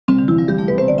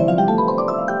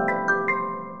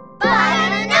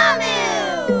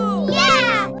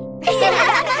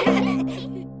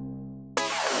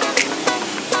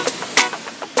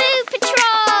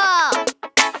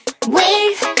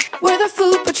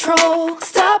patrol.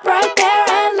 Stop right there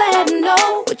and let them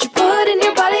know what you put in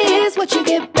your body is what you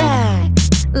get back.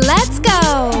 Let's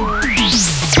go!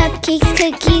 Cupcakes,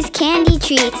 cookies, candy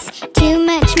treats. Too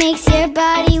much makes your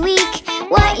body weak.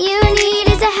 What you need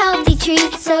is a healthy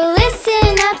treat. So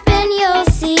listen up and you'll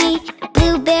see.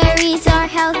 Blueberries are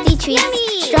healthy treats.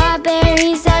 Yummy.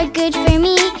 Strawberries are good for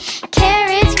me.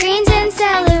 Carrots, greens, and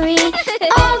celery.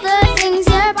 All the things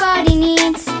your body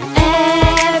needs.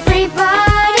 Everybody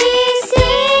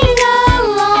sing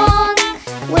along.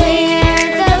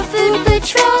 We're the Food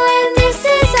Patrol and this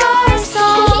is our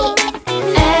song.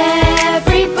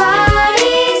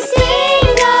 Everybody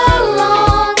sing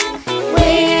along.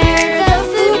 We're the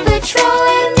Food Patrol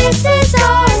and this is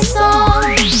our song.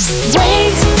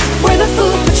 Wait, we're the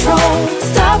Food Patrol.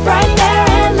 Stop right there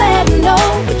and let them know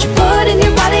what you put in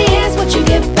your body is what you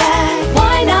get back.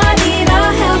 Why not eat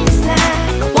a healthy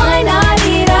snack? Why not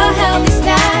eat a healthy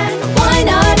snack? Why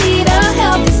not eat a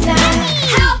healthy snack?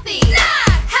 Healthy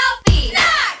snack, healthy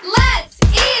snack. Let's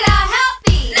eat a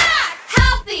healthy snack.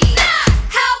 Healthy snack,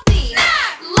 healthy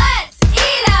snack. Let's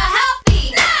eat a healthy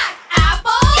snack.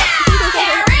 Apple,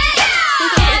 carrot,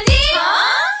 candy.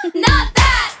 Not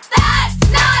that. That's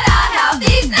not a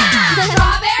healthy snack.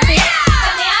 Strawberry,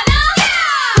 banana,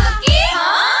 cookie.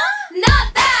 Not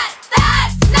that.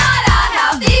 That's not a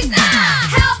healthy snack.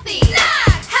 Healthy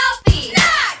snack, healthy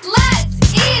snack. Let's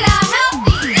eat a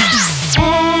healthy snack.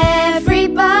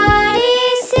 Everybody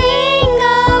sing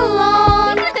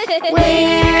along.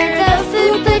 We're the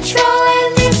Food Patrol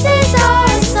and this is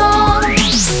our song.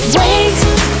 Wait,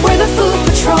 we're the Food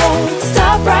Patrol.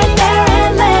 Stop right there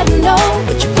and let them know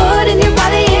what you put in your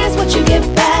body is what you get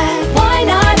back. Why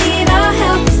not eat a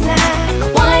healthy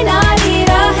snack? Why not eat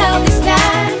a healthy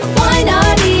snack? Why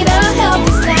not eat a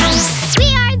healthy snack? We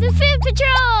are the Food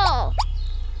Patrol.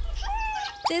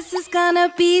 This is gonna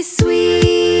be sweet.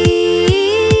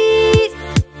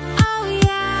 Oh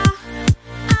yeah,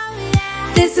 oh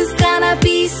yeah. This is gonna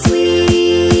be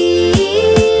sweet.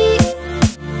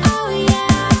 Oh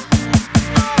yeah,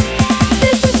 oh yeah.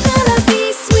 This is gonna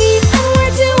be sweet and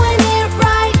we're doing it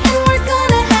right and we're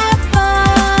gonna have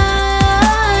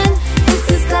fun. This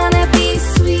is gonna be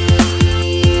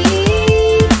sweet.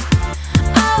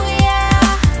 Oh yeah,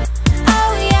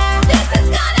 oh yeah. This is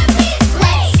gonna be sweet.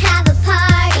 Let's have a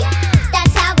party.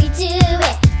 That's how we do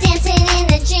it. Dancing in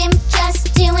the gym, just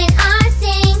doing our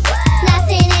thing.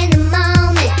 Nothing in the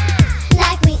moment,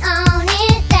 like we own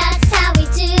it. That's how we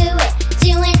do it.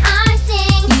 Doing our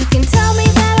thing. You can tell me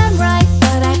that I'm right,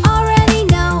 but I already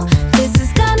know this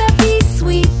is gonna be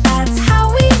sweet. That's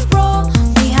how we roll.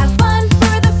 We have fun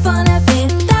for the fun of it.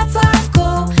 That's our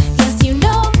goal. Yes, you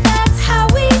know that's how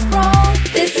we roll.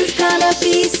 This is gonna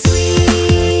be sweet.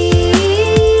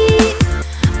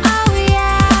 Oh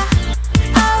yeah,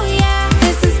 oh yeah.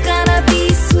 This is gonna be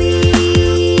sweet.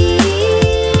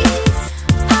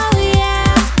 Oh yeah,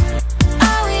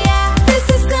 oh yeah. This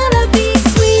is gonna be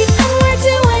sweet and we're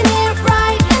doing it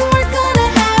right and we're gonna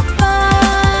have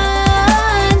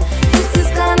fun. This is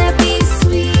gonna be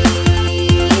sweet.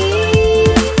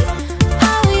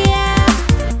 Oh yeah,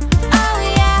 oh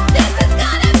yeah. This is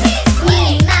gonna be Me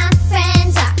sweet. and my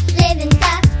friends are living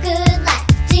the good life,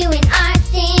 doing our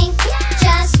thing,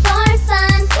 just for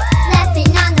fun.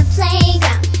 Laughing on the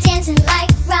playground, dancing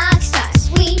like rock stars.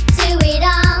 We do it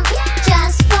all,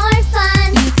 just for fun.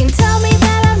 You can tell me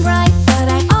that I'm right, but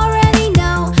I already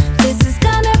know this is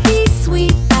gonna be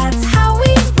sweet. That's how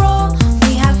we roll.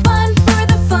 We have fun for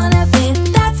the fun of it.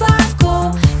 That's our goal.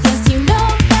 Yes, you know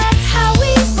that's how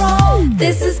we roll.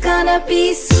 This is gonna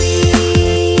be sweet.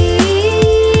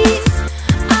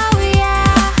 Oh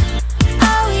yeah,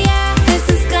 oh yeah. This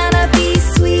is gonna be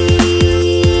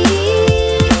sweet.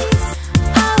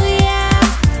 Oh yeah,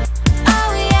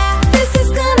 oh yeah. This is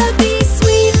gonna be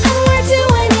sweet and we're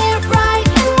doing it right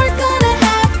and we're gonna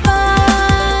have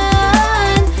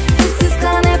fun. This is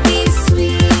gonna be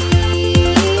sweet.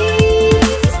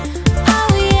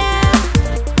 Oh yeah,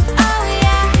 oh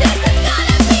yeah. This is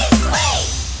gonna be sweet.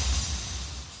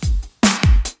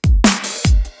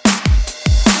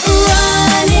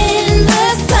 Run in the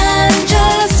sun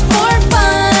just for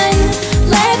fun.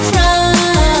 Let's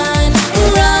run.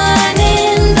 Run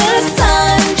in the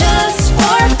sun just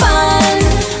for fun.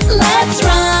 Let's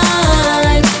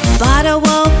run. Bada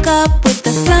woke up with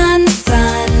the sun.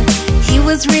 He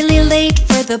was really late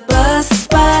for the bus.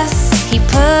 He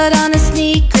put on his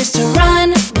sneakers to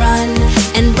run,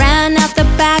 and ran out the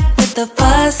back with the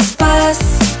fuss.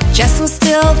 Jess was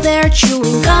still there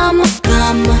chewing gum.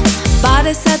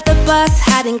 Bada said the bus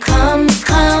hadn't come.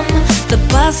 The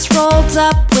bus rolled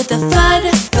up with a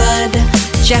thud.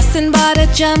 Jess and Bada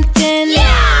jumped in,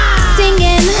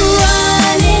 singing,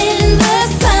 run in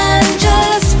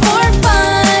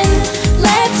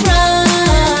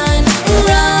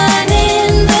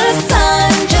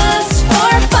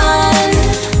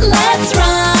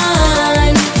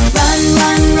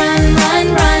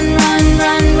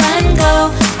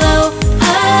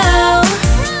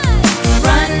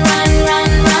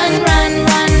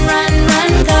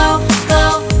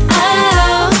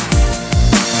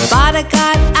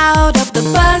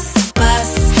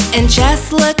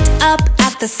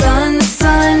the sun,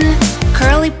 sun.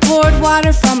 Curly poured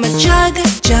water from a jug,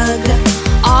 jug,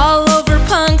 all over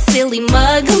Punk's silly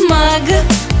mug, mug.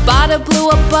 Bada blew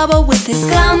a bubble with his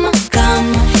gum,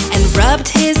 gum, and rubbed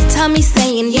his tummy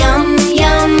saying yum,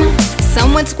 yum.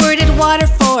 Someone squirted water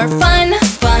for fun,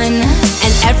 fun,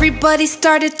 and everybody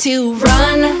started to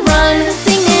run, run,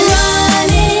 singing run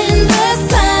in the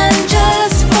sun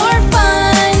just for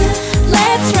fun.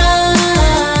 Let's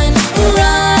run,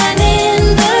 run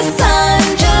in the sun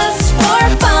just for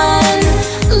fun.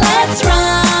 Let's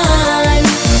run,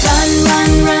 run,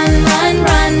 run, run, run,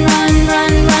 run, run,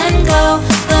 run, run, go,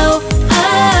 go,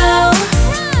 oh.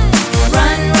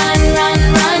 Run, run, run,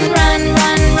 run, run,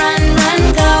 run, run, run,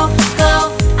 go, go,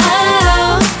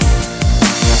 oh.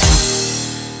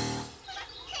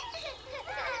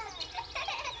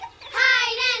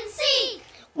 Hide and seek.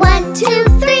 1, 2,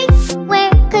 3,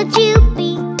 where could you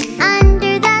be?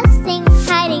 Under the sink,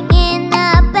 hiding in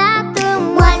the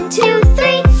bathroom. 1, 2,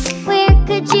 3, where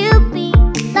could you be?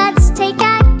 Let's take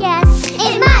a guess.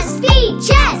 It must be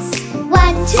Jess.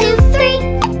 1, 2,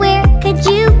 3, where could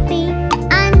you be?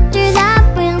 Under the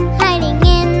broom, hiding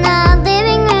in the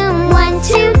living room. 1,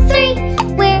 2, 3,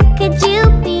 where could you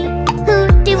be? Who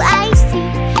do I see?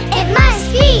 It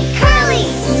must be Curly.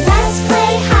 Let's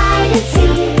play hide and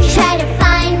seek. Try to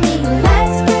find me.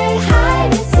 Let's play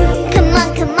hide and seek. Come on,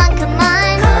 come on, come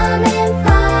on. Come and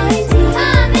find me.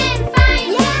 Come and find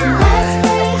me. Let's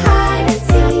play hide and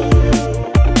seek.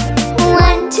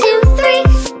 1, 2, 3,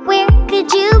 where could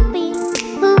you be?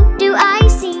 Who do I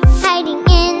see? Hiding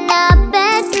in the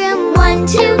bedroom. 1,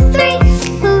 2, 3,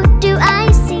 who do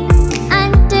I see?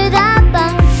 Under the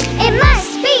bunk. It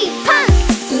must be Punk.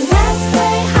 Let's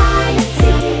play hide and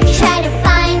seek. Try to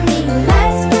find me.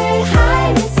 Let's play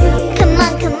hide and seek. Come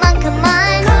on, come on, come on.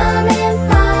 Come and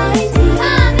find me.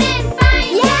 Come and find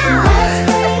me. Let's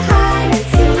play hide and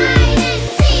seek. Hide and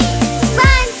seek.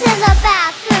 Run to the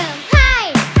bathroom.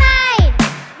 Hide, hide.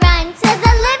 Run to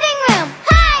the living room.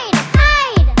 Hide,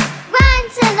 hide. Run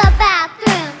to the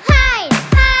bathroom. Hide,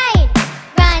 hide.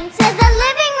 Run to the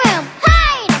living room.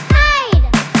 Hide, hide.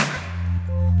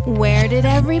 Where did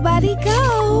everybody go?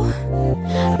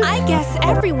 I guess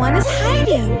everyone is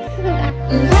hiding.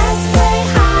 Let's play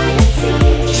hide and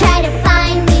seek. Try to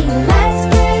find me. Let's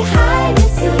play hide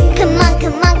and seek. Come on,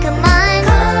 come on, come on.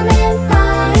 Come and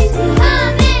find me.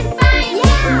 Come and find me.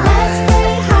 Let's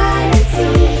play hide and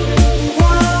seek.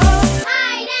 Whoa.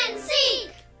 Hide and seek.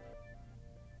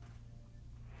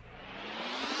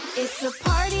 It's a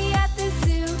party at the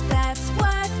zoo, that's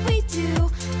what we do.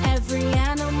 Every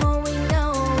animal we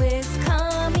know is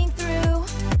coming through.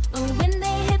 When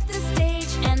they hit the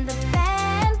stage and the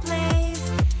band plays,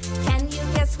 can you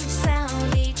guess which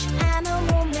sound each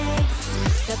animal makes?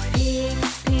 The pig,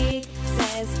 pig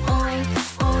says oink,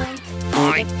 oink. The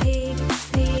pig,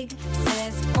 pig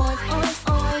says oink,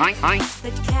 oink, oink.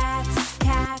 The cat,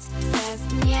 cat says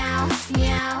meow,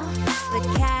 meow. The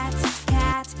cat,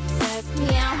 cat says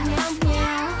meow, meow,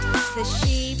 meow. The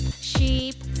sheep,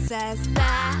 sheep says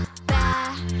ba,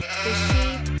 ba. The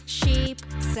sheep, sheep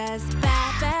says ba,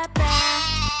 ba, ba.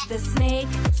 The snake,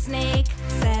 snake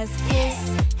says hiss,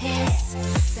 hiss.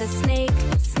 The snake,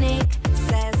 snake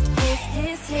says hiss,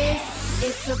 hiss, hiss.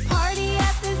 It's a party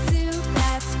at the zoo,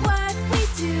 that's what we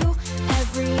do.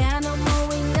 Every animal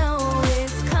we know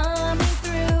is coming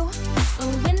through.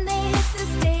 When they hit the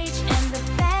stage and the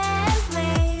band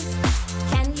plays,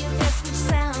 can you guess which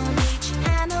sound each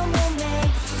animal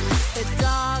makes? The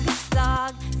dog,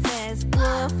 dog says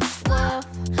woof, woof.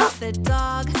 The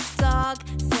dog, dog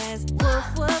says woof,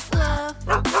 woof, woof.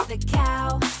 The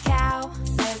cow, cow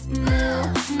says moo,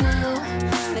 moo.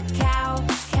 The cow,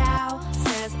 cow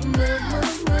says moo,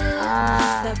 moo, moo.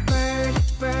 The bird,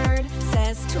 bird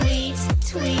says tweet,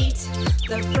 tweet.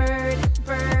 The bird,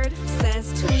 bird says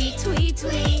tweet, tweet,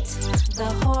 tweet.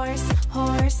 The horse,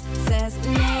 horse says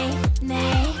neigh,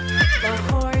 neigh. The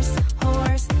horse,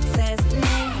 horse says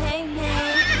neigh, neigh,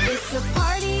 neigh. It's a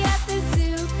party at the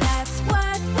zoo, that's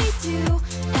what we do.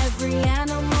 Every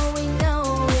animal we know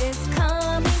is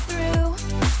coming through.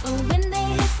 When they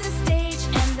hit the stage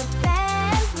and the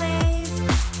band plays,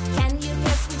 can you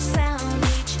guess which sound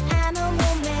each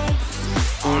animal makes?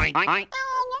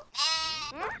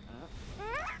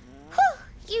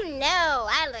 You know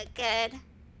I look good.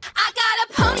 I got a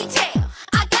ponytail.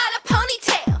 I got a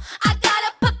ponytail. I got a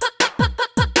ponytail.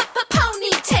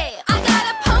 I got a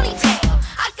ponytail.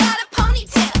 I got a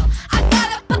ponytail. I got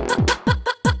a ponytail.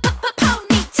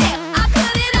 I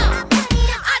put it on. I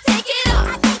take it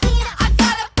off. I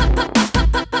got a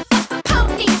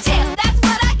ponytail. That's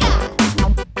what I got.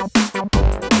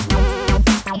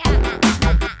 Yeah,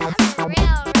 I'm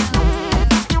real.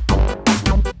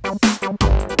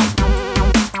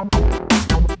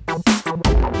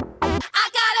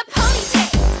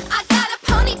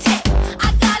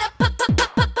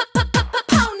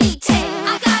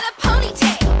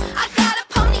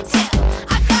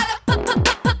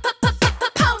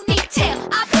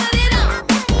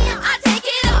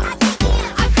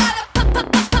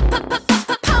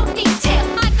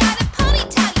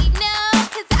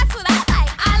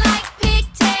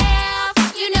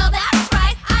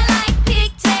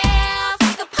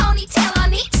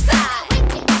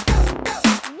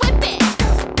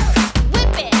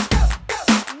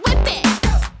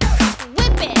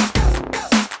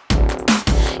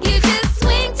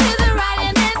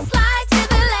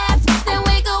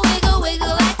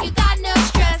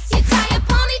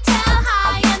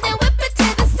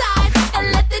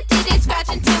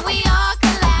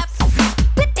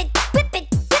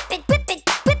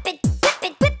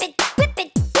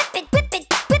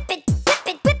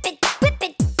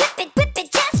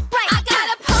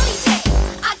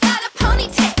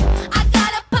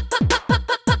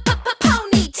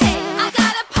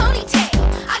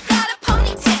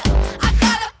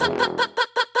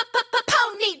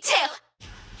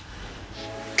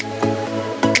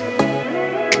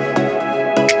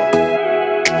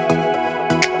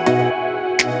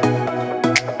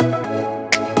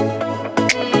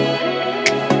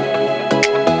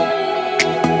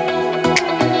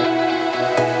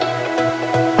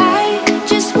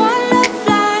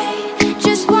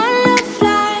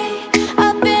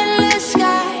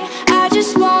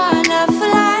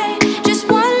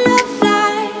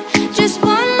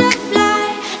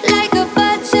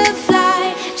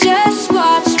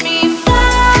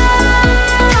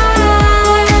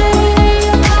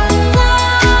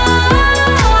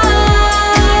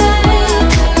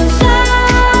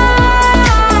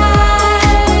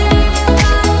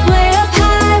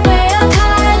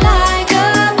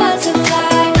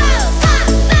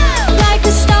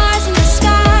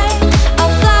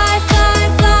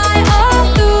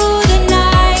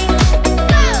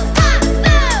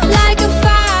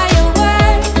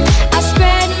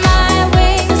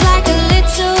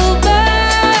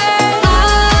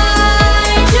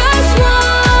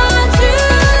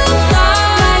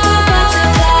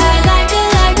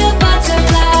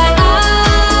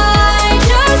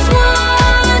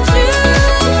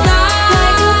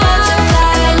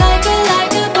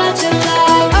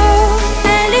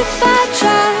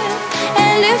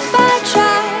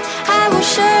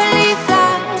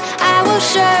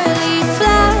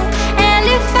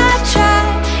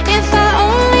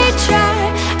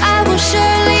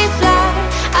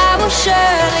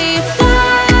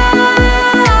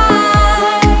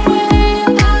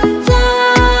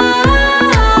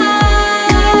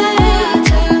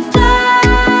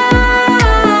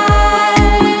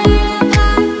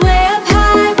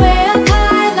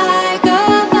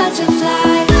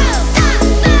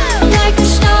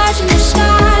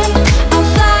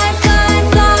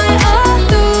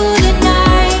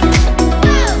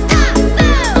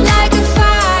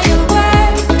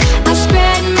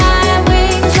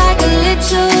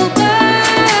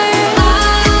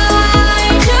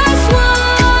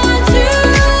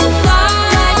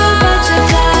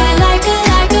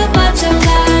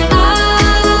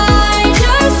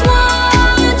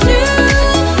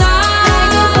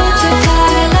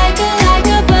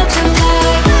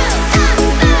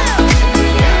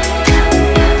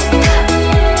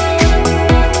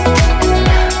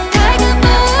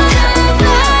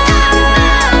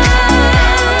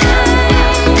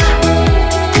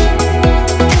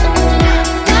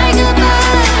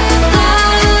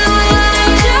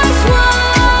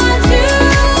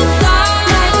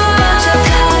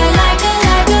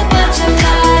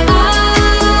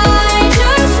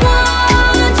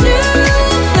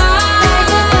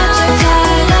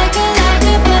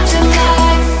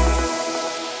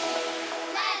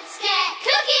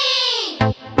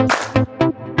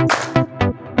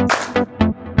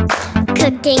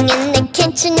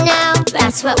 now,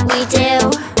 that's what we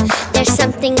do. There's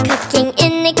something cooking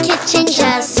in the kitchen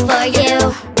just for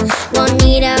you. We'll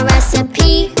need a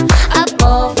recipe, a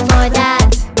bowl for that.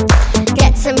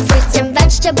 Get some fruits and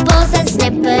vegetables and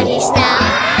snippety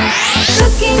snap.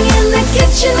 Cooking in the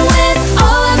kitchen with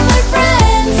all of my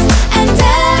friends, and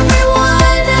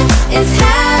everyone is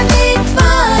having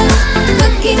fun.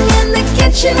 Cooking in the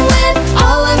kitchen with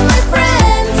all of my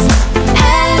friends,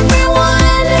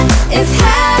 everyone is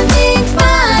having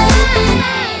fun.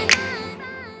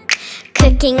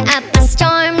 Cooking up a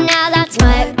storm, now that's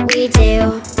what we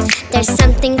do. There's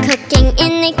something cooking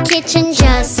in the kitchen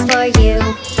just for you.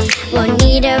 We'll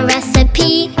need a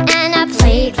recipe and a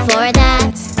plate for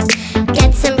that.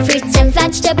 Get some fruits and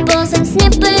vegetables and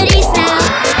snippety snap.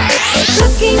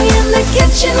 Cooking in the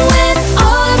kitchen with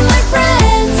all of my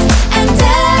friends, and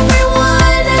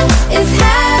everyone is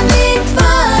having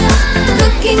fun.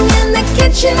 Cooking in the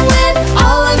kitchen with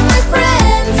all of my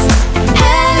friends,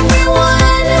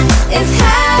 everyone is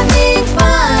having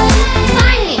fun.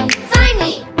 Find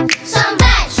me some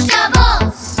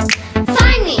vegetables.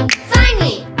 Find me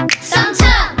some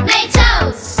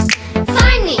tomatoes.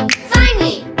 Find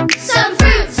me some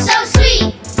fruits so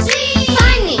sweet.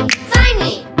 Find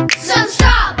me some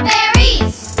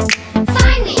strawberries.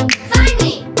 Find me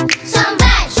some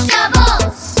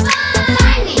vegetables.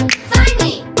 Find me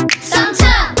some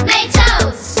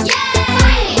tomatoes.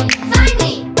 Find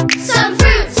me some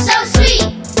fruits so sweet.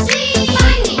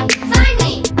 Find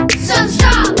me some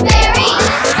strawberries.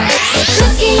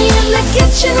 Cooking in the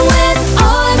kitchen with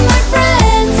all of my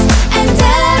friends, and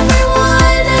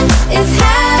everyone is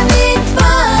having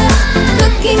fun.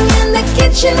 Cooking in the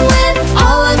kitchen with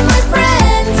all of my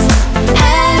friends,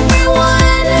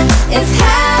 everyone is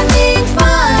having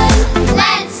fun.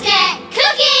 Let's get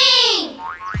cooking!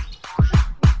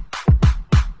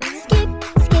 Skip,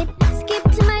 skip, skip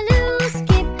to my loo.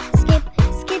 Skip, skip,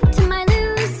 skip to my loo.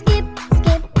 Skip,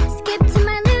 skip, skip to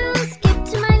my loo. Skip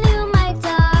to my loo, my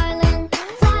darling.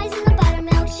 Flies in the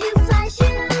buttermilk shoe, fly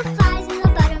shoe. Flies in the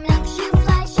buttermilk shoe,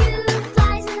 fly shoe.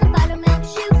 Flies in the buttermilk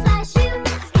shoe, fly shoe.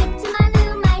 Skip to my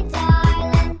loo, my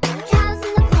darling. Cows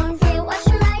in the cornfield, what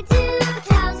shall I do?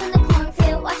 Cows in the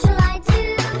cornfield, what shall I do?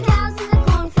 Cows in the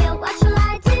cornfield, what shall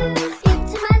I do? Skip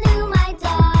to my loo, my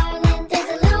darling. There's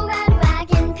a little red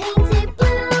wagon painted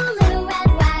blue. Little red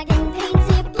wagon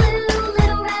painted blue.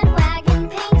 Little red wagon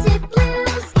painted blue.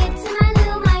 Skip to my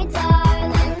loo, my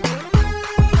darling.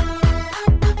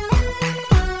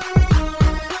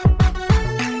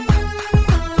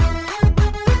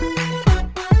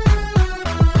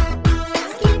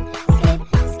 Skip, skip,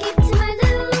 skip to my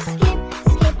loo. Skip,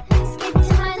 skip, skip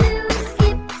to my loo.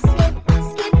 Skip, skip,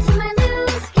 skip to my loo.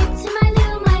 Skip to my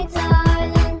loo, my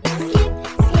darling. Skip,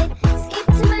 skip, skip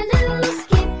to my loo.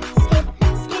 Skip, skip,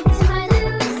 skip to my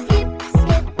loo. Skip,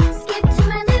 skip, skip to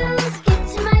my loo. Skip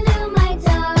to my loo, my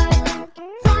darling.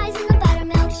 Flies in the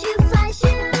buttermilk shoe, fly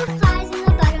shoe. Flies in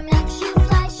the buttermilk shoe,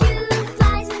 fly shoe.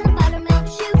 Flies in the buttermilk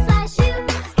shoe, fly shoe.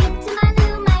 Skip to my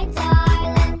loo, my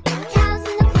darling. Cows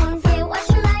in the cornfield, what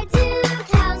shall I do?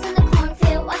 Cows in the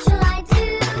cornfield, what shall I do?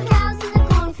 Cows in the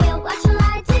cornfield, what shall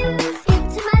I do? Skip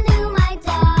to my loo, my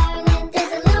darling.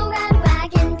 There's a little red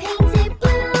wagon painted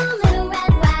blue. Little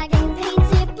red wagon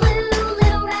painted blue.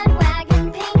 Little red wagon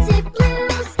painted blue.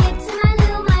 Skip to my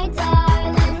loo, my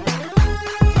darling.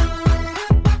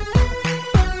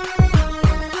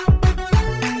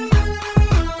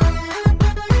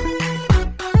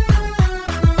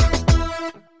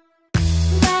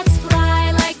 Let's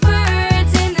fly like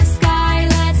birds in the sky.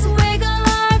 Let's wiggle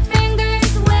our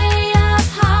fingers way up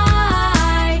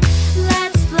high.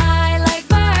 Let's fly like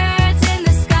birds in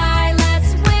the sky.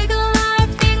 Let's wiggle our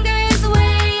fingers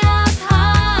way up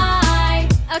high.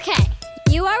 Okay,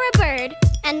 you are a bird,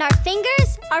 and our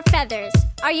fingers are feathers.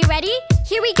 Are you ready?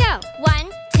 Here we go.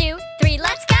 1, 2, 3,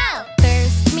 let's go!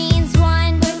 First means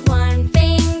one, put one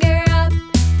finger up.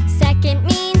 Second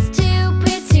means two,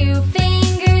 put two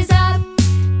fingers up.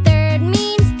 Third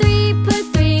means three, put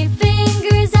three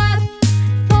fingers up.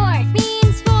 Fourth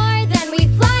means four, then we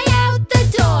fly out the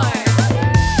door.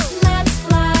 Let's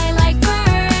fly like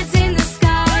birds in the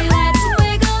sky. Let's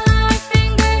wiggle our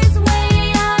fingers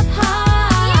way up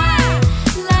high.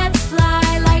 Let's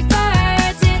fly like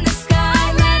birds in the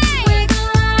sky. Let's wiggle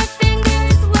our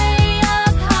fingers way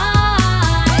up high.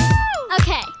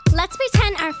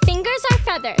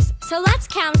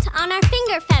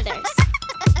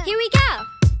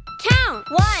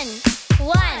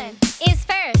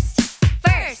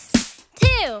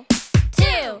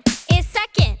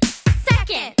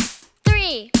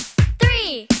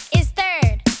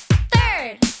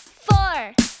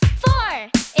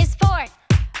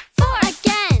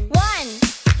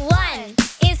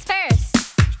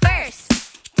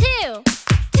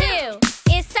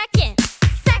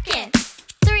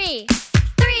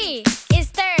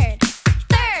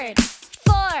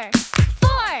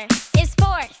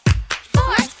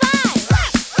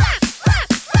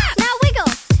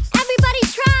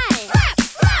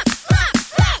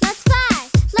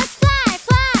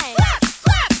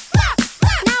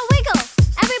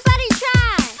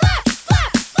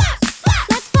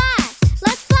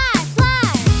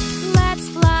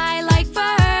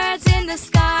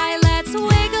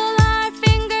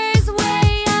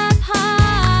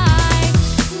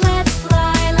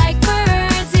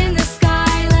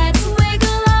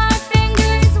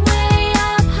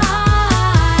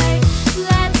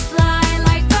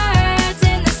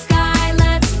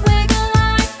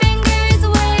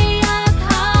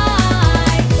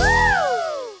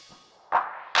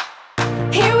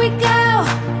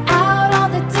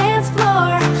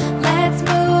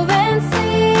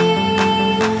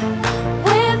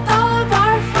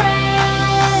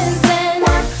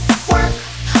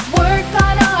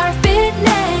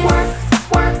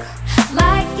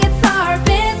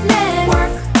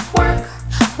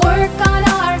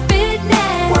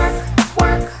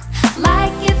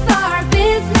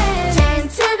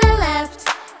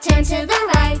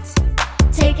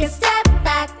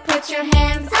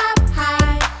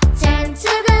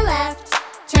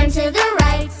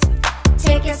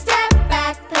 a step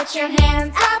back, put your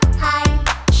hands up high.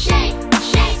 Shake,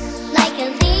 shake, like a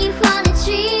leaf on a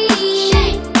tree.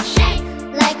 Shake, shake,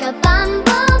 like a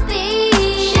bumblebee.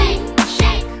 Shake,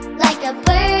 shake, like a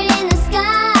bird in the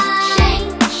sky. Shake,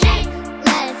 shake,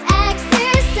 let's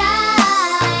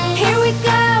exercise. Here we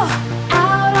go,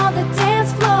 out on the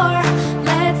dance floor.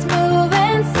 Let's move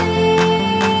and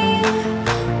sing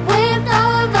with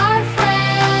all of our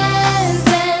friends.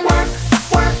 And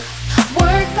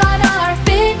work on our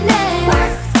fitness.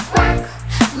 Work,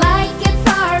 like it's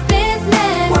our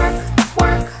business.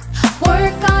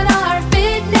 Work on our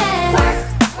fitness.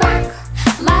 Work,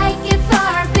 like it's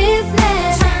our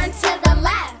business. Turn to the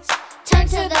left, turn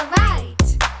to the right.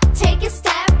 Take a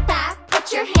step back,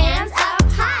 put your hands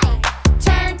up high.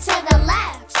 Turn to the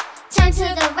left, turn to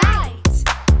the right.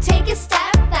 Take a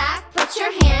step back, put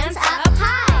your hands up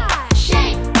high.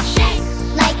 Shake, shake,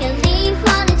 like a leaf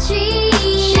on a tree.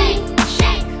 Shake,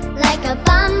 shake, like a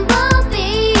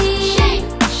bumblebee. Shake,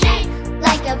 shake,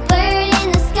 like a bird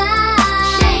in the sky.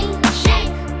 Shake,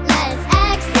 shake, let's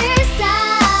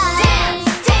exercise.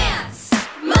 Dance, dance,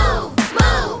 move,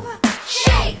 move,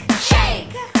 shake,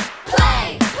 shake, play,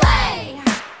 play.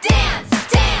 Dance,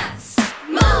 dance,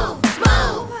 move,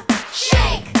 move,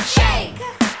 shake, shake,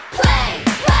 play,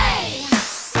 play.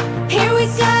 Here we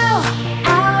go,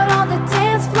 out on the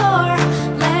dance floor.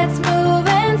 Let's move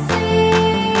and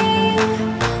sing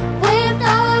with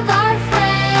all of our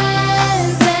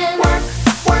friends. And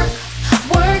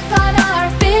work on our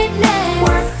fitness.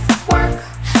 Work,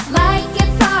 like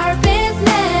it's our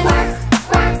business.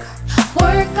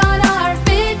 Work on our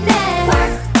fitness.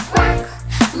 Work,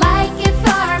 like it's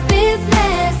our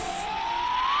business.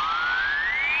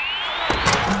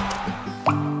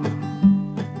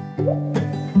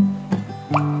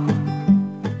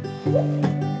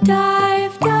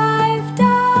 Dive, dive,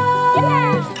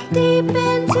 dive, deep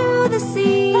into the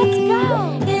sea. Let's go.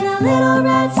 In a little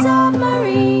red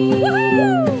submarine.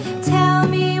 Tell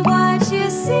me what you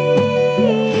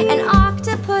see. An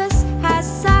octopus has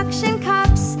suction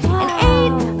cups and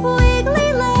 8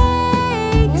 wiggly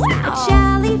legs. A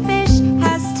jellyfish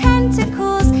has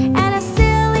tentacles and a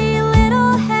silly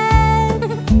little head.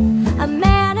 A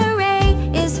manta ray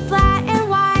is flat and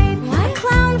wide. A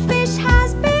clownfish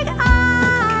has big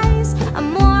eyes. A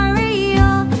moray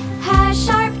eel has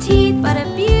sharp teeth but a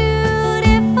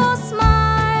beautiful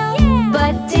smile.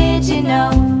 But did you know,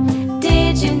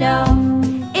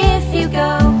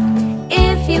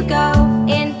 if you go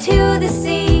into the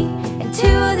sea,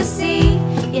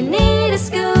 you need a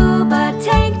scuba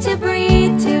tank to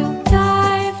breathe, to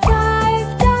dive,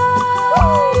 dive,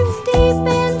 dive, deep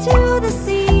into the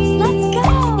sea. Let's go.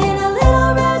 In a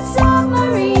little red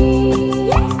submarine.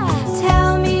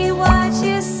 Tell me what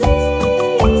you see.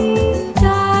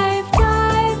 Dive,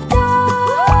 dive,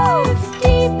 dive,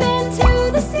 deep into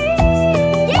the sea.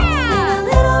 In a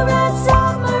little red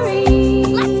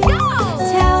submarine. Let's go.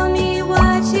 Tell me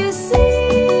what you see.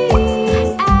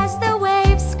 As the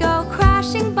waves go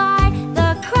crashing by,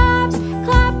 the crabs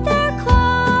clap their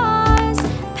claws.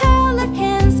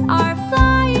 Pelicans are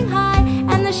flying high,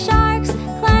 and the sharks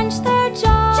clench their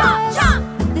jaws. Jump, jump.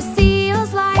 The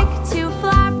seals like to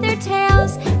flap their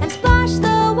tails and splash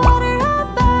the water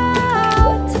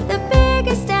about. The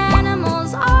biggest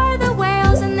animals are the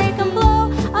whales, and they can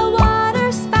blow a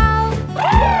water spout.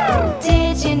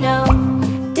 Did you know,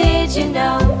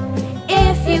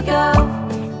 if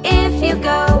you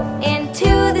go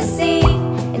into the sea,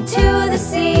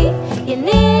 you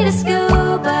need a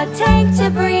scuba tank to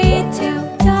breathe, to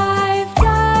dive,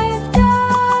 dive,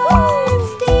 dive,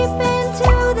 deep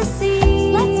into the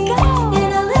sea. Let's go. In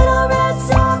a little red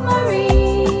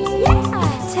submarine.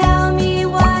 Tell me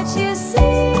what you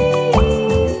see.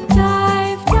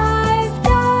 Dive, dive,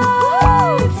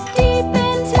 dive, deep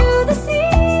into the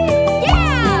sea. In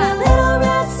a little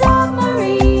red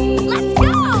submarine. Let's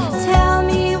go. Tell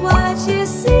me what you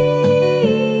see.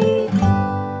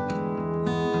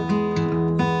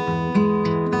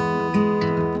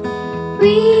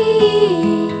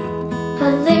 Breathe.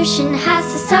 Pollution has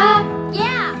to stop.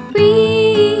 Yeah.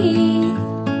 Breathe.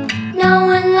 No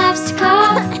one loves to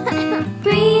cough.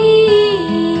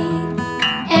 Breathe.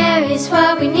 Air is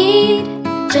what we need.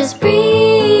 Just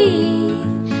breathe.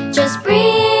 Just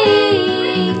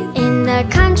breathe. In the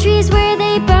countries where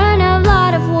they burn a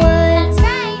lot of wood, That's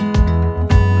right.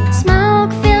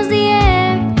 smoke fills the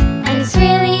air, and it's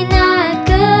really not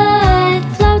good.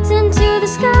 Floats into the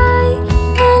sky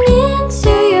and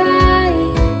into your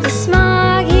eye. The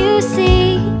smog you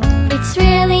see, it's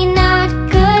really not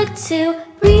good to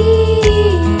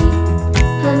breathe.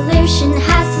 Pollution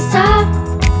has to stop.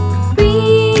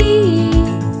 Breathe.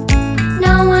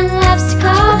 No one loves to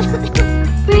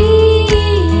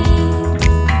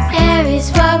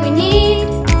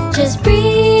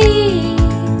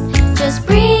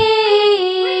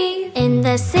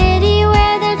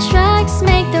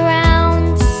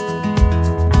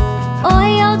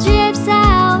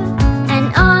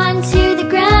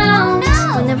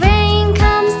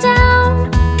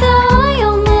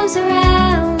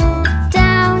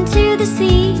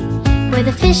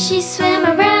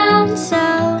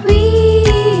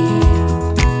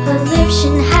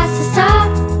Pollution has to stop.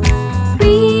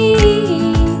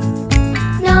 Breathe.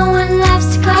 No one loves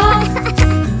to cough.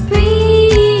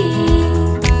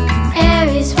 Breathe. Air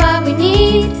is what we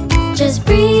need. Just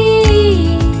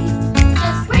breathe.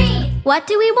 Just breathe. What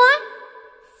do we want?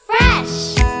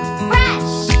 Fresh.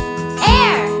 Fresh.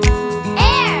 Air.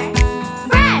 Air.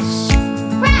 Fresh.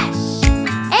 Fresh.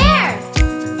 Air.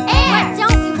 Air. What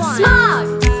don't we want? Smog.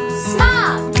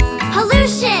 Smog.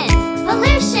 Pollution.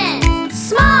 Pollution.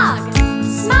 Smog.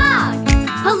 Smog.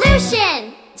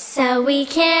 Pollution. So we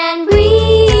can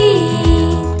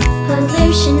breathe.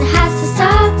 Pollution has to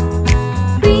stop.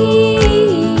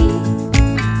 Breathe.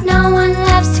 No one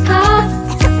loves to cough.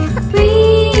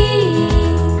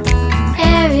 Breathe.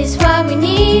 Air is what we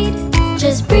need.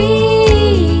 Just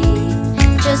breathe.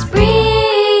 Just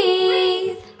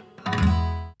breathe.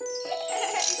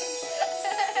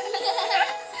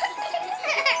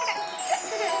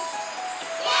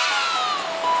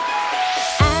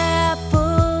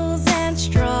 Apples and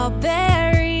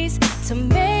strawberries,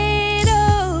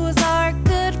 tomatoes are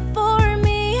good for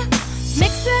me.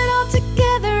 Mix it all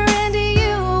together and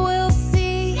you will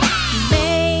see.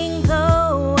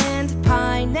 Mango and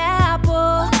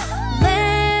pineapple,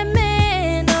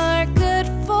 lemon are good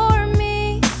for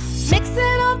me. Mix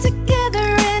it all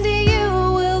together and you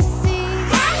will see.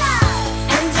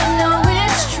 And you know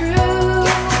it's true,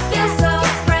 feels so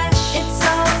fresh, it's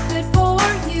so good for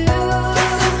you.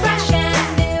 So fresh and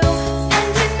new. And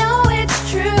you know it's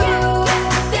true,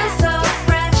 feels so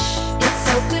fresh, it's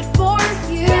so good for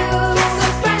you. So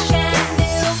fresh and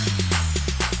new.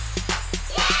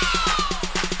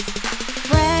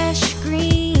 Fresh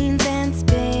greens and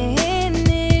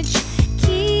spinach,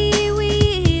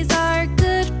 kiwis are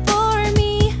good for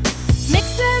me. Mix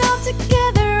it all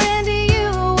together and you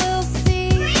will see.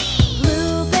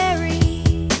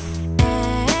 Blueberry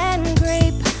and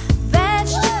grape,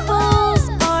 vegetables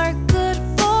are good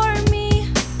for me.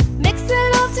 Mix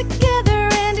it all together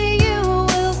and you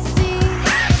will see.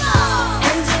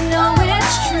 And you know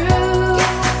it's true,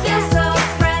 feels so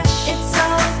fresh, it's so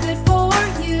good for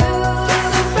you.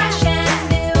 So fresh and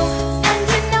new. And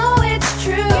you know it's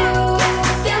true,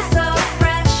 feels so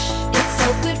fresh, it's so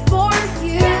good for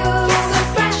you. So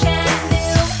fresh and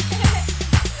new.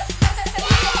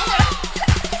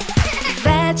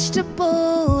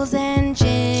 Vegetables and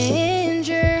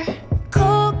ginger,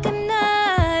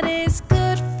 coconut is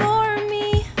good for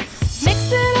me.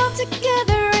 Mix it all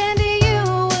together and you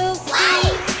will see.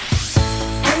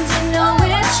 And you know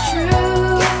it's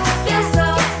true, feels so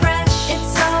fresh, it's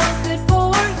so good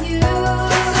for you.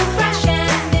 So fresh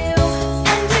and new.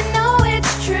 And you know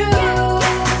it's true,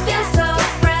 feels so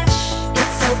fresh,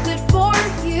 it's so good for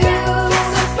you.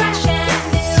 So fresh and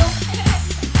new.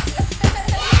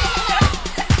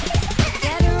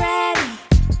 Get ready,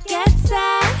 get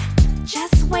set,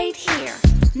 just wait here,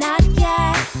 not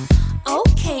yet.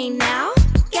 Okay now,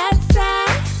 get set,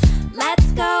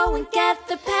 let's go and get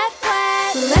the pet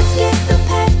wet. Let's get the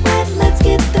pet wet, let's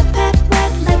get the pet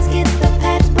wet, let's get the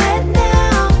pet wet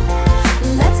now.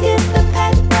 Let's get the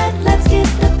pet wet, let's get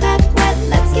the pet wet,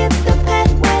 let's get the pet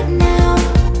wet now.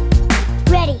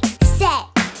 Ready, set,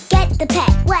 get the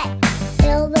pet wet.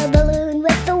 Fill the balloon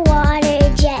with the water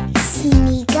jet.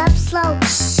 Sneak up slow,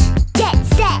 shh, get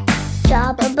set.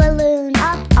 Drop a balloon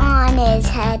up on his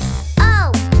head.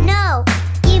 Oh no,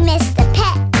 you missed the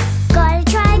pet. Gotta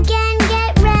try again,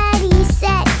 get ready,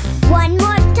 set. One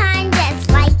more time, just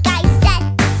like I said.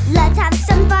 Let's have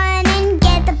some fun and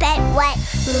get the pet wet.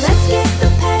 Let's get the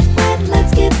pet wet,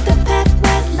 let's get the pet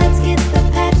wet, let's get the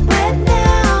pet wet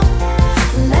now.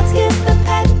 Let's get the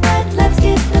pet wet, let's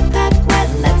get the pet wet,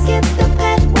 let's get the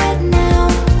pet wet now.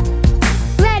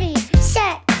 Ready,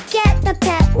 set, get the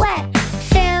pet wet.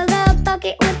 Fill the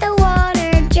bucket with the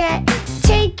water jet.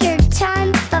 Take your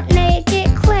time, but make it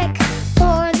quick.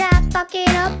 Pour that bucket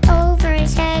up over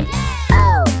his head.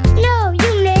 Oh no,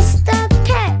 you missed the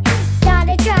pet.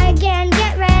 Gotta try again,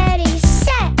 get ready,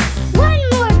 set. One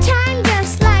more time,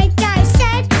 just like I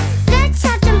said. Let's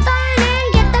have some fun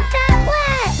and get the pet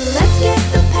wet. Let's get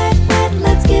the pet wet,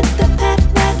 let's get the pet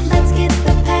wet, let's get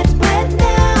the pet wet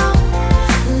now.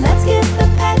 Let's get the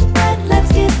pet wet,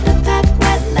 let's get the pet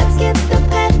wet, let's get the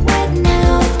pet wet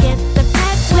now. Let's get the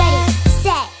pet wet. Ready,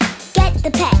 set, get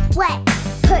the pet wet.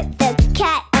 Put the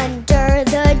cat under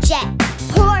the jet.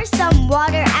 Pour some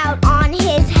water out on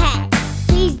his head.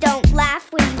 Please don't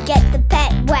laugh when you get the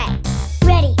pet wet.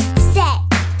 Ready, set,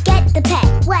 get the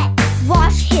pet wet.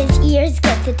 Wash his ears,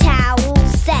 get the towel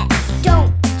set.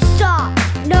 Don't stop,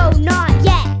 no, not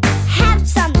yet. Have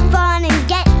some fun and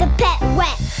get the pet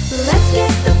wet. Let's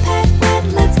get the pet wet,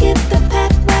 let's get the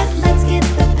pet wet, let's get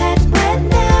the pet wet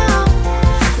now.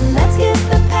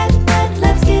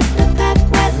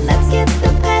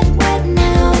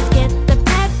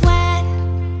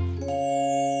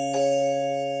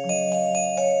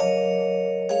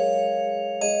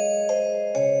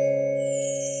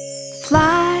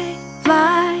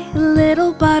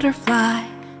 butterfly,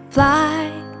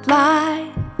 fly,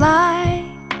 fly, fly.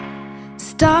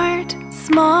 Start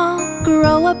small,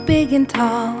 grow up big and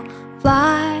tall,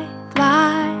 fly,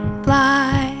 fly,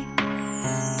 fly.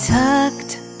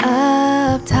 Tucked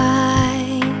up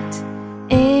tight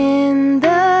in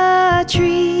the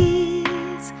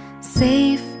trees,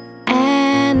 safe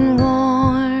and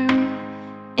warm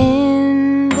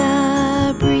in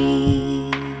the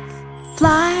breeze.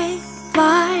 Fly,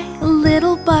 fly,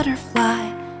 little butterfly,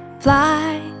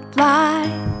 fly, fly,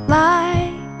 fly.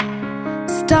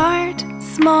 Start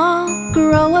small,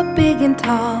 grow up big and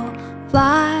tall,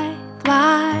 fly,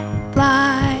 fly,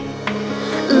 fly.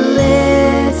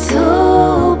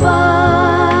 Little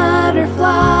butterfly,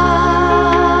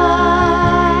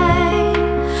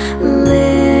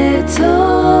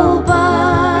 little butterfly,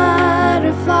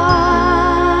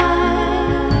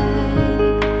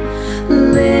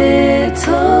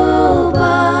 little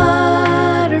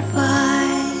butterfly.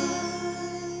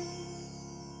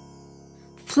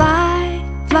 Fly,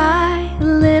 fly,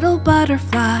 little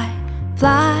butterfly,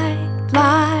 fly,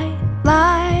 fly,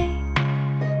 fly.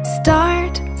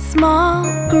 Start small,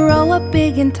 grow up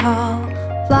big and tall,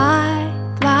 fly,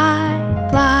 fly,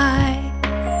 fly.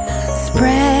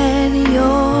 Spread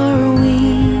your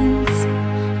wings,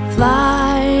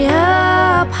 fly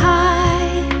up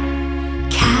high,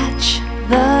 catch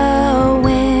the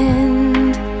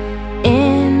wind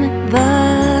in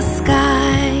the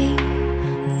sky.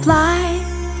 Fly,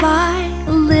 fly,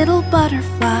 little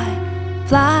butterfly,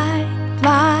 fly,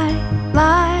 fly,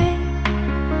 fly.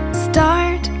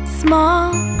 Start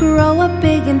small, grow up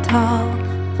big and tall,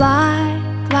 fly,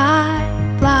 fly,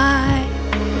 fly.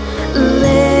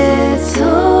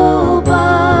 Little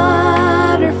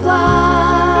butterfly,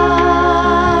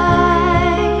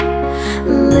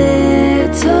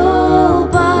 little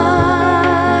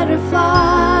butterfly,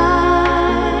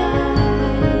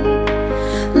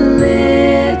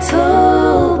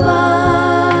 little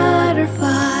butterfly.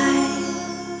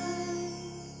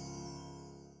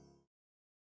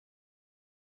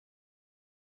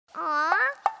 Aw,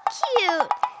 cute.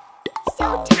 So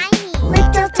tiny.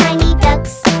 Little tiny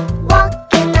ducks walk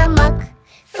in the muck.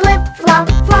 Flip, flop,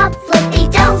 flop, flip, they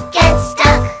don't get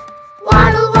stuck.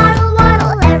 Waddle, waddle,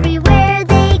 waddle, everywhere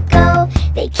they go.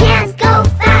 They can't go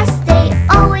fast, they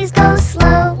always go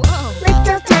slow.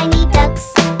 Little tiny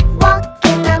ducks walk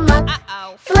in the muck.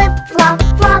 Flip, flop,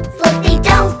 flop, flip, they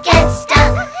don't get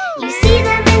stuck. You see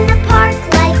them in the park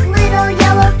like little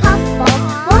yellow puffballs.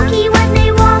 Wonky when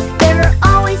they walk, they're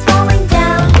always falling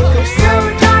down. They're so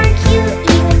darn cute,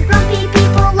 even grumpy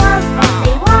people love them.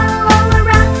 They waddle all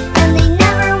around and they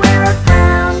never wear a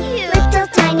frown. Little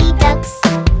tiny ducks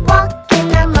walk in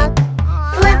the muck.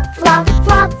 Flip, flop,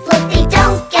 flop, flip, they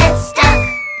don't get stuck.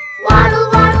 Waddle,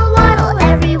 waddle, waddle,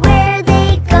 everywhere they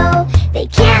go. They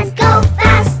can't go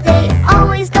fast, they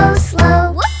always go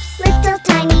slow. Little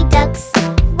tiny ducks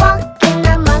walk in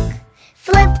the muck.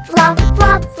 Flip, flop,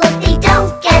 flop, flip, they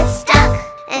don't get stuck.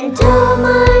 And oh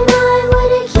my,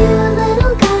 what a cute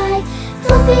little guy.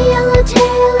 Fluffy yellow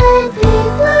tail and big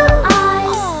blue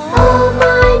eyes. Oh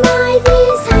my,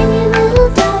 these tiny little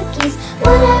duckies.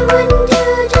 What I wouldn't do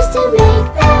just to make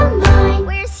them mine.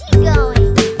 Where's he going?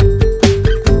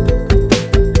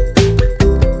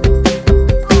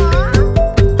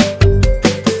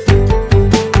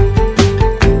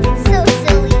 So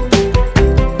silly.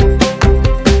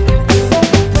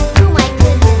 Oh my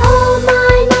goodness. Oh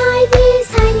my, these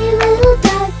tiny little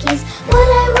duckies. What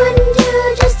I wouldn't do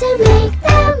just to make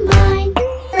them mine.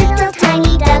 Little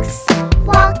tiny ducks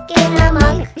walk in a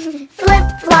muck. Flip,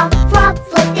 flop, flop,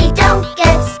 flip, they don't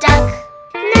get stuck.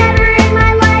 Never in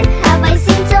my life have I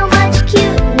seen so much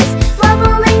cuteness,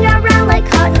 bubbling around like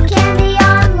cotton candy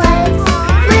on legs.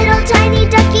 Little tiny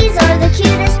duckies are the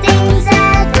cutest things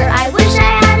ever. I wish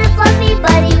I had a fluffy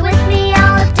buddy with me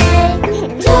all day.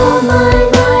 And oh my,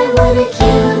 what a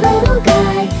cute little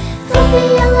guy. Fluffy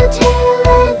yellow tail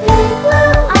and big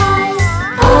blue eyes.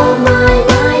 Oh my,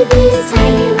 these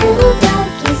tiny little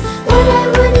duckies. What I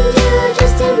wouldn't do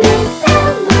just to make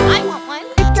them mine. I want one.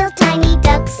 Little tiny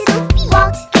ducks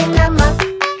walk in the muck.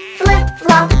 Flip,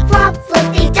 flop, flop, flip,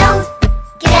 they don't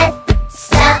get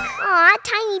stuck. Aw,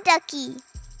 tiny ducky.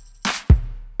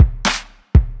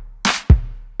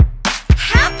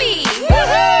 Happy,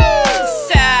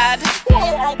 sad,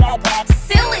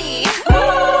 silly,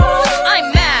 I'm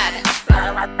mad.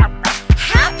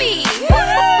 Happy,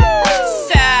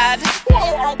 sad,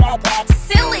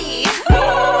 silly,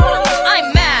 I'm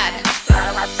mad.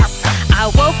 I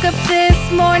woke up this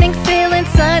morning feeling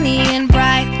sunny and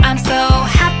bright. I'm so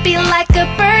happy like a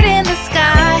bird in the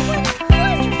sky.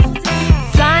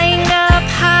 Flying up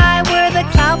high where the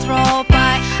clouds roll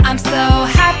by.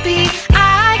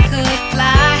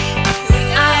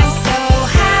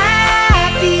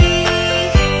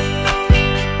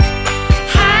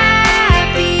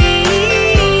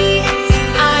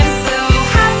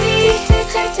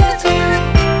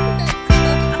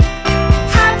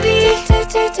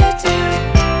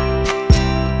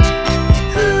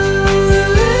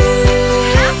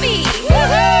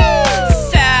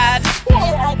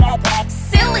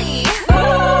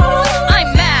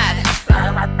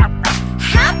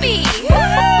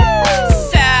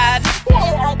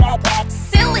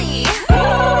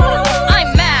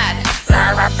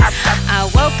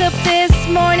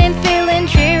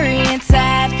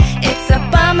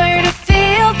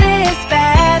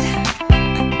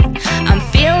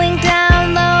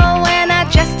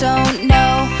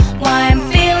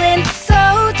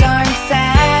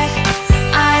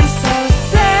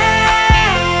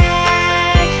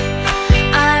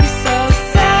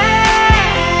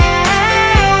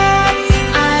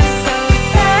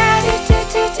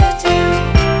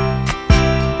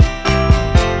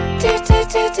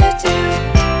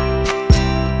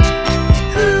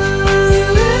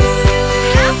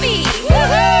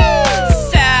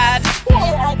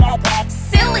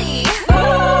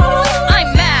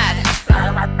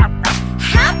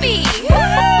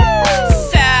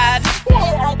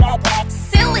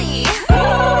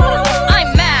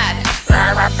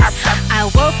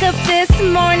 this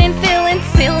morning feeling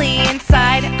silly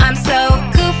inside. I'm so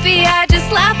goofy, I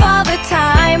just laugh all the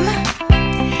time.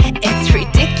 It's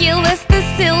ridiculous, the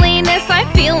silliness I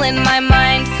feel in my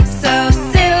mind. So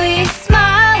silly,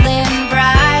 smiling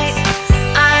bright.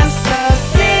 I'm so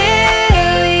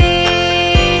silly,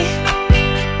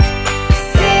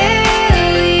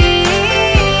 silly.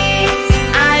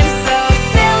 I'm so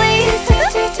silly.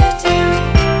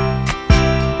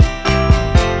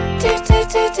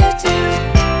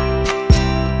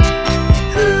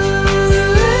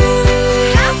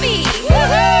 Happy,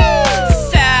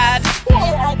 sad,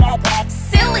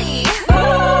 silly.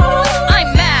 I'm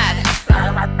mad.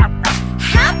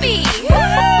 Happy,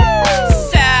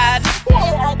 sad,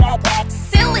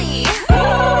 silly.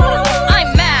 I'm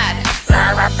mad.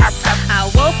 I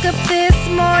woke up this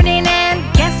morning and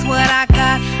guess what I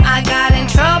got? I got in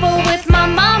trouble with my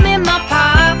mom and my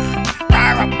pop.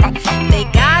 They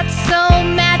got so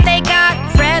mad they got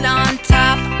red on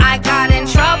top. I got in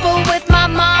trouble with my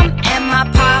mom and my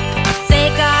pop. They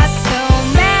got so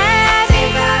mad.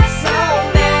 They got so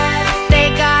mad. They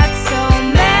got so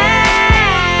mad.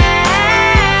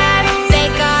 They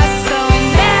got so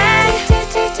mad.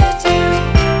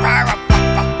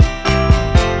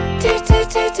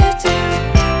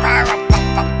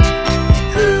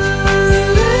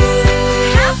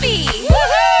 Happy,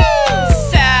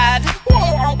 sad,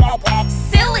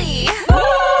 silly.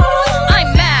 I'm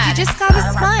mad. You just gotta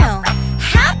smile.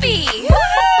 Happy,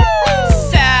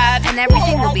 sad, and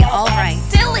everything will be all right.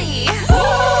 Silly,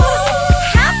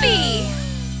 happy.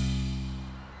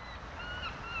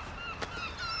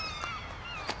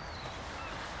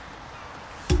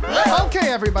 Okay,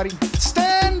 everybody,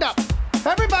 stand up.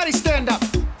 Everybody stand up.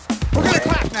 We're gonna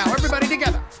clap now, everybody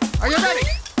together. Are you ready?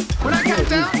 When I count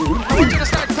down, I want you to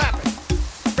start clapping.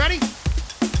 Ready?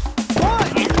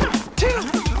 1, 2,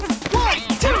 1,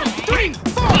 2, 3,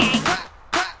 4. Clap,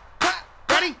 clap, clap.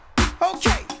 Ready?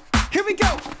 Okay, here we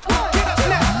go. Get up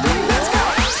now. Let's go.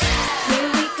 Here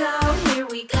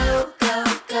we go, go,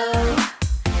 go.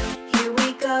 Here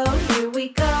we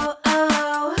go,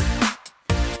 oh.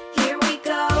 Here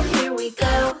we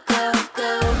go, go,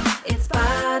 go. It's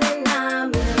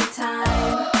Badanamu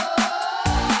time.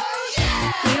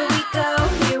 Here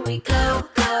we go,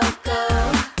 go, go.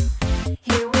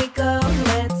 Here we go,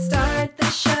 let's start the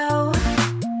show.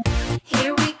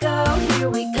 Here we go,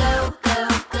 go,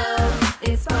 go.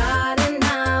 It's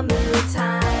Badanamu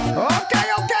time. Okay.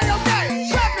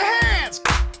 Clap your hands.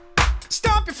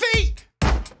 Stomp your feet.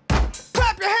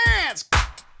 Clap your hands.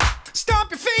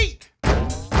 Stomp your feet.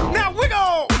 Now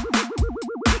wiggle.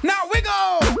 Now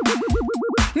wiggle.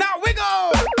 Now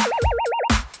wiggle.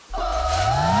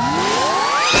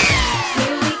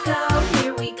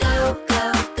 Here we go,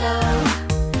 go, go.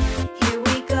 Here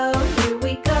we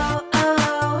go,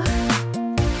 oh.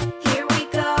 Here we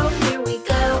go,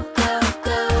 go,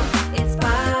 go. It's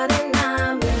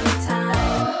Badanamu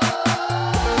time.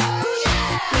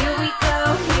 Here we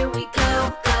go,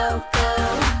 go, go.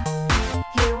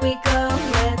 Here we go,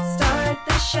 let's start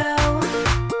the show.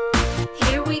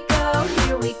 Here we go,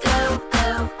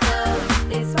 go, go.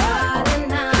 It's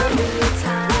Badanamu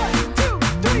time. 1, 2,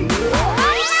 3, 4.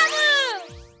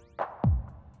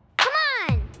 Come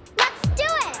on, let's do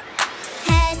it.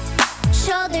 Head,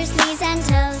 shoulders, knees and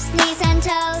toes, knees and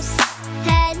toes.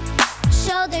 Head,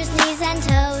 shoulders, knees and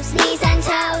toes, knees and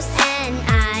toes. And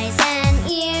eyes and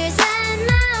ears and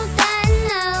mouth and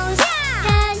nose.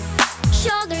 Head,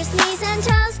 shoulders, knees and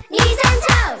toes, knees and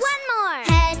toes. One more.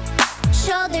 Head,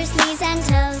 shoulders, knees and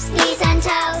toes, knees and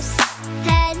toes.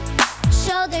 Head,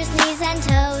 shoulders, knees and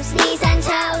toes, knees and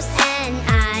toes. And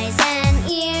eyes and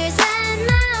ears and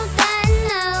mouth and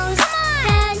nose.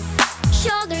 Head,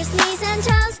 shoulders, knees and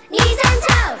toes, knees and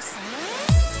toes.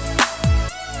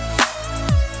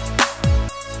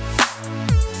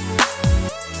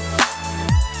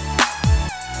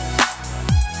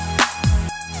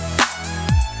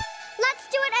 Let's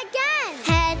do it again.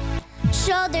 Head,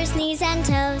 shoulders, knees and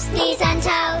toes, knees and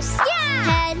toes.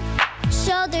 Head,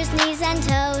 shoulders, knees and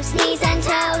toes, knees and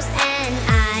toes. And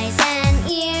eyes and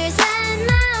ears and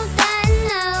mouth and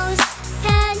nose.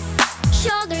 Head,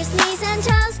 shoulders, knees and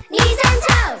toes, knees and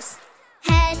toes.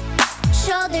 Head,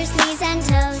 shoulders, knees and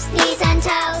toes, knees and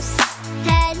toes.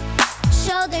 Head,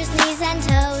 shoulders, knees and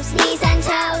toes, knees and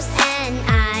toes. And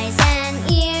eyes and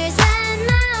ears and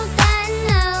mouth and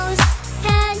nose.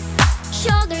 Head,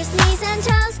 shoulders, knees and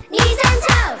toes, knees and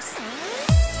toes.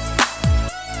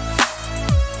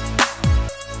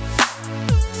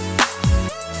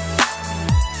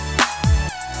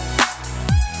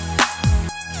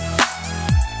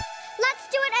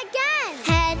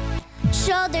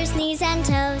 shoulders, knees and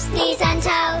toes, knees and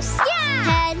toes. Yeah!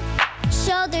 Head,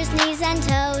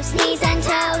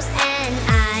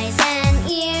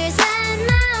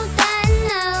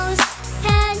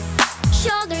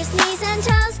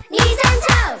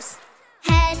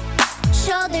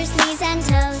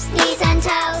 toes, knees and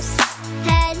toes.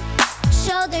 Head,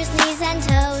 shoulders, knees and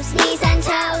toes, knees and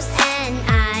toes. And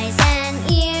eyes and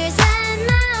ears and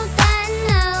mouth and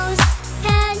nose.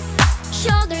 Head,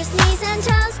 shoulders, knees and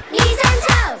toes, knees and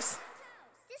toes.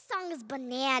 This song is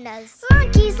bananas.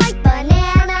 Monkeys like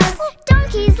bananas,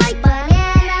 donkeys like bananas.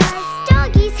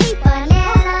 Doggies hate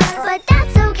bananas, but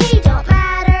that's okay, don't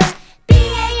matter.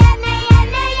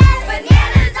 B-A-N-A-N-A-S,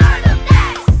 bananas are the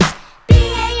best.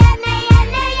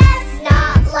 B-A-N-A-N-A-S,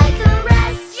 not like the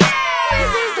rest.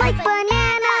 Lizards like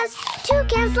bananas,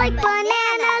 toucans like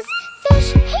bananas.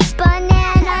 Fish hate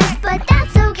bananas, but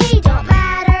that's okay, don't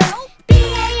matter.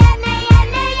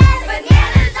 B-A-N-A-N-A-S,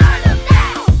 bananas are the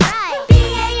best.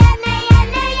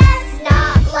 B-A-N-A-N-A-S,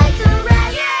 not like the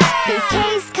rest. They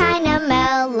taste kinda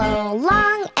mellow,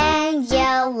 long and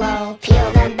yellow.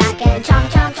 Peel them back and chomp,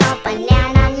 chomp, chomp.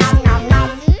 Banana, nom, nom, nom.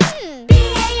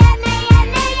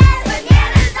 B-A-N-A-N-A-S,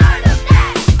 bananas are the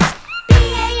best.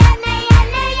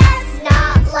 B-A-N-A-N-A-S,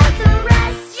 not like the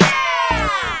rest.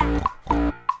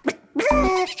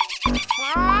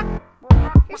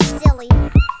 You're silly.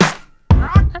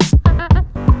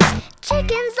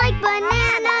 Chickens like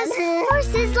bananas,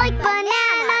 horses like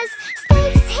bananas.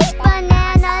 Snakes hate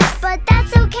bananas, but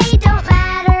that's okay, don't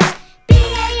matter.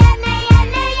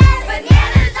 B-A-N-A-N-A-S,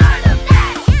 bananas are the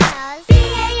best.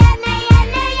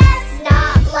 B-A-N-A-N-A-S,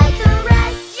 not like the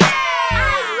rest. I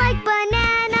like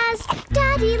bananas,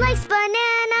 Daddy likes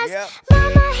bananas.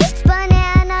 Mama hates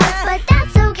bananas, but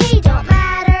that's okay, don't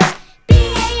matter.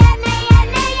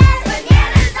 B-A-N-A-N-A-S,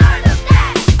 bananas are the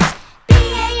best.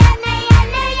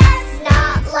 B-A-N-A-N-A-S,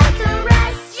 not like the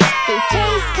rest. They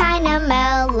taste kinda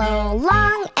mellow,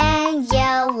 long and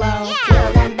yellow. Peel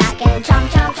them back and chomp,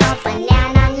 chomp, chomp.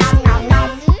 Banana, nom, nom, nom.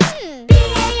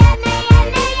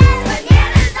 B-A-N-A-N-A-S,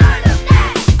 bananas are the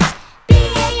best.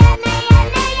 B-A-N-A-N-A-S,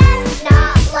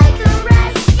 not like the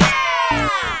rest.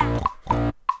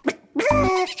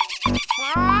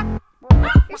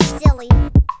 You're silly.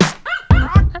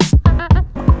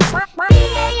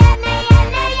 B-A-N-A-N-A-S,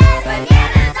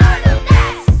 bananas are the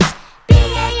best.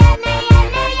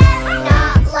 B-A-N-A-N-A-S,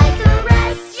 not like the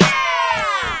rest.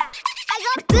 I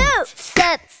got boot,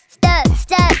 step, step,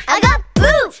 step. I got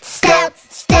boot, step,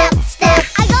 step, step.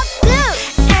 I got boot.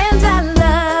 And I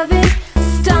love it.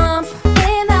 Stomp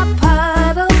in a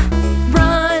puddle,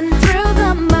 run through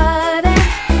the mud and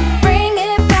bring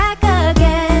it back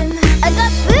again. I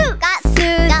got boot, got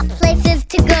shoes, got places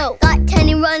to go. Got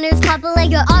tenny runners, couple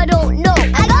like your I don't know.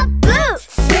 I got boots.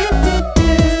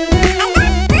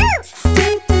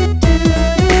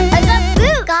 I got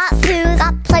boots, got shoes,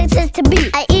 got places to be.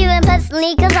 I even put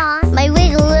sneakers on my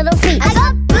wiggle little feet. I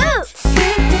got boots.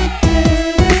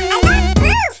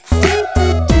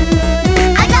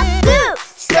 I got boots.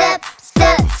 Step,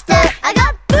 step, step. I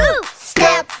got boots.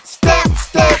 Step, step,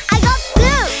 step. I got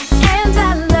boots. And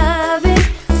I love it.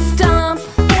 Stomp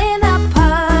in a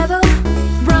puddle,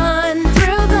 run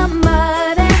through the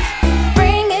mud and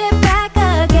bring it back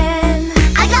again.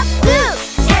 I got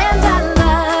boots. And I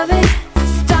love it.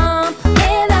 Stomp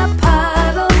in a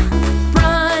puddle,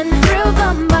 run through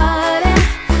the mud and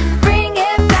bring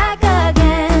it back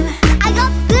again. I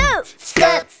got boots.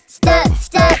 Step, step,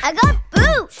 step. I got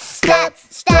boots. Step,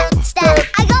 step, step.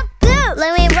 I got boots.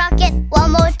 Let me rock it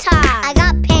one more time. I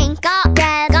got pink, got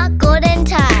red, got golden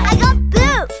tie. I got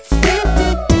boots.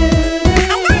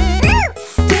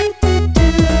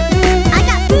 I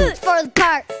got boots for the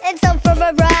park and some for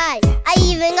my ride. I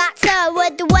even got some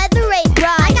with the weather ain't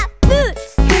right. I got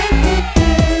boots.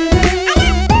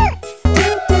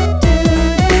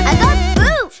 I got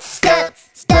boots. Step,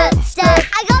 step, step.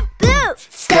 I got boots.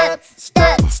 Step,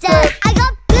 step, step. I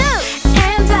got boots.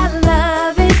 And I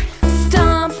love it.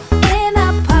 Stomp in a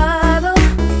puddle,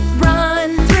 run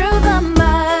through the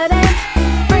mud and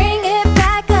bring it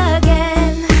back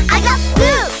again. I got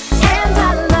boots. And I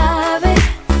love it.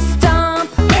 Stomp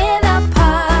in a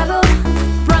puddle,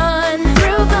 run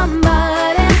through the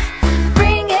mud and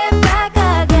bring it back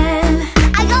again.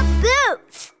 I got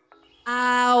boots. I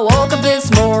woke up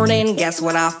this morning, guess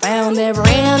what I found?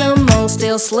 Every animal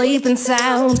still sleeping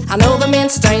sound. I know the men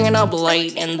staying up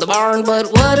late in the barn,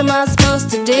 but what am I supposed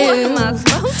to do?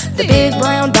 The big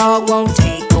brown dog won't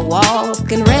take a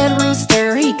walk, and Red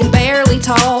Rooster, he can barely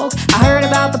talk. I heard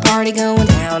about the party going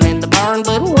down in the barn,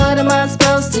 but what am I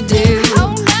supposed to do?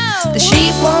 Oh no! The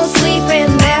sheep won't sleep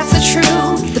and that's the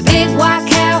truth. The big white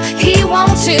cow, he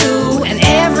won't too. And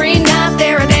every night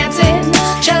they're dancing,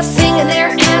 just singing their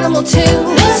animal tunes.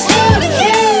 Hoot Hootie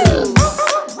Hoo!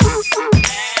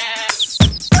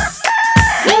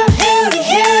 Hoot Hootie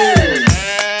Hoo!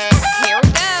 Here we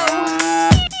go.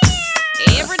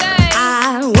 Every day.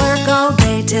 I work all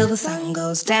day till the sun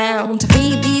goes down to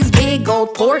feed these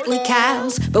old portly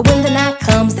cows. But when the night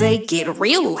comes, they get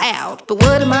real loud. But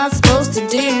what am I supposed to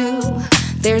do?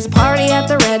 There's a party at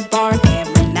the Red Barn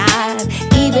every night.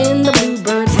 Even the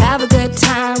bluebirds have a good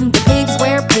time. The pigs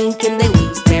wear pink and they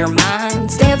lose their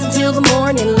minds. Dance until the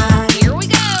morning light. Here we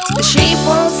go. The sheep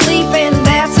won't sleep and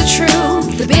that's the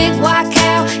truth. The big white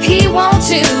cow, he won't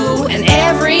too. And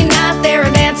every night they're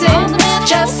dancing,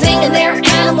 just singing their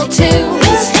animal tunes.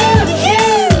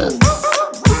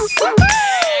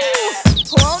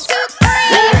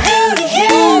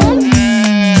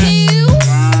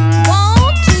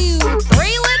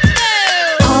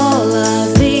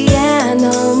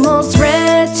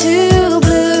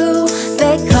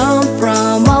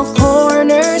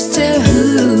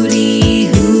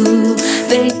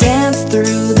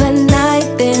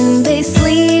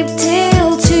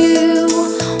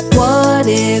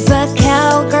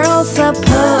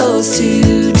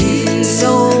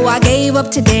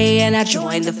 Today and I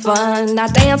joined the fun. I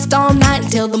danced all night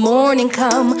until the morning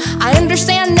come. I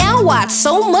understand now why it's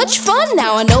so much fun.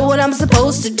 Now I know what I'm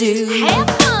supposed to do. Have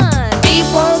fun. Sheep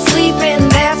won't sleep and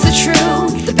that's the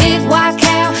truth. The big white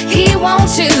cow, he won't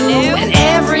too. And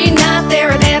every night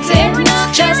they're dancing,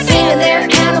 just singing their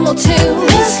animal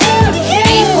tunes.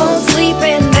 Sheep won't sleep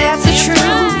and that's the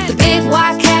truth. The big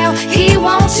white cow, he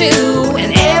won't too.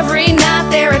 And every night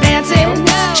they're dancing,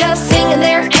 just singing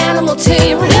their animal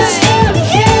tunes.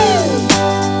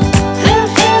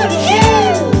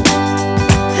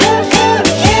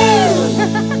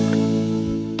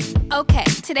 Okay,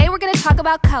 today we're gonna talk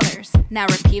about colors. Now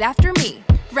repeat after me.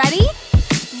 Ready?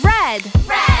 Red.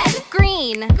 Red.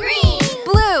 Green. Green.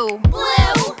 Blue.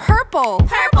 Blue. Purple.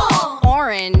 Purple.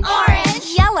 Orange. Orange.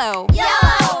 Yellow.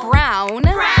 Yellow. Brown.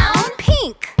 Brown.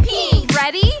 Pink. Pink.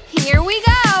 Ready? Here we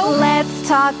go. Let's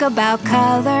talk about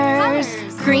colors.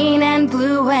 Green and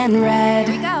blue and red.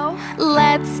 Here we go.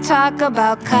 Let's talk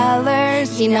about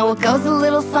colors. You know it goes a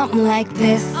little something like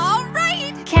this. All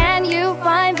right. Can you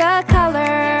find the color?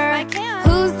 Yes, I can.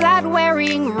 Who's that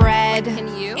wearing red? Can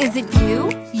you? Is it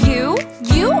you? You?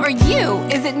 You or you?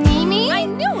 Is it Mimi? I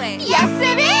knew it. Yes,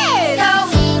 it is! Go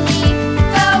Mimi,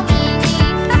 go Mimi,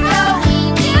 go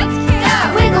Mimi, go.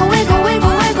 Wiggle, wiggle,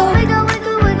 wiggle, wiggle, wiggle,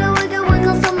 wiggle, wiggle, wiggle,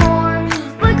 wiggle some more.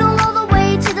 Wiggle all the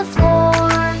way to the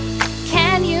floor.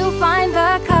 Can you find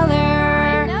the color?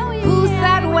 I know you Who's can.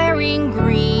 that wearing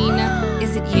green?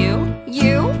 Is it you?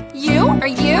 You? You or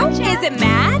you? Is it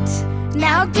Matt?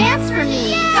 Now dance for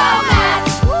me! Go Matt,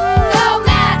 go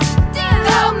Matt,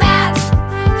 go Matt,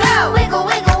 go. Wiggle,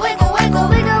 wiggle, wiggle, wiggle, Wiggle,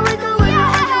 wiggle, wiggle, wiggle,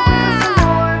 wiggle some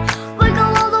more.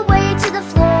 Wiggle all the way to the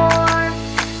floor.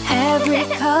 Every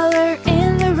color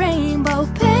in the rainbow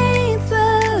paints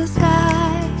the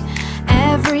sky.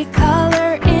 Every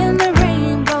color in the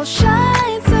rainbow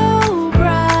shines so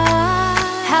bright.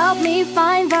 Help me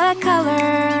find the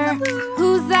color.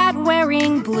 Who's that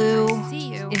wearing blue?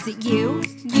 See you. Is it you?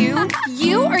 You?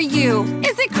 You or you?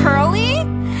 Is it Curly?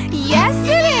 Yes,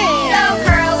 it is! Go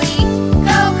Curly,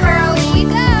 go Curly,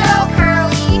 go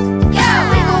Curly, go.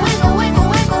 Wiggle, wiggle, wiggle,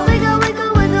 wiggle, Wiggle, wiggle,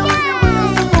 wiggle, wiggle, wiggle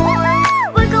some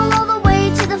more. Wiggle all the way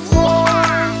to the floor.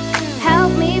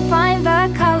 Help me find the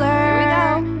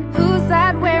color. Who's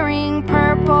that wearing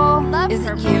purple? Is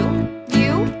it you?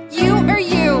 You? You or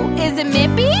you? Is it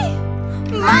Mippy?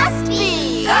 must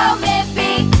be. Go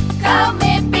Mippy, go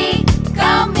Mippy,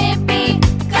 go Mippy,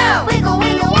 go. Wiggle,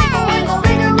 wiggle, wiggle, wiggle,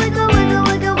 wiggle, wiggle, wiggle,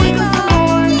 wiggle, wiggle some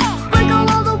more. Wiggle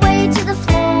all the way to the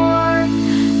floor.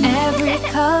 Every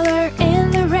color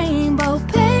in the rainbow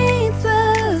paints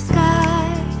the sky.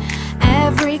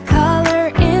 Every color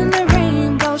in the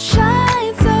rainbow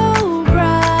shines so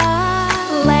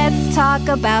bright. Let's talk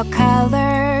about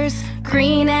colors,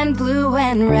 green and blue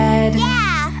and red. Yeah.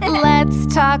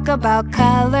 Let's talk about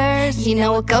colors. You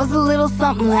know it goes a little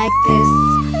something like this.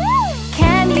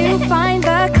 Can you find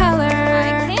the color?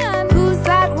 I can. Who's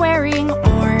that wearing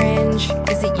orange?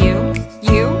 Is it you?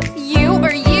 You? You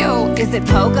or you? Is it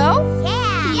Pogo?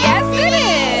 Yeah. Yes, it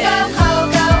is! Go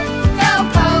Pogo, go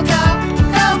Pogo,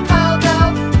 go Pogo,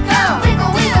 go.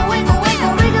 Wiggle, wiggle, wiggle,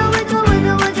 wiggle, Wiggle, wiggle,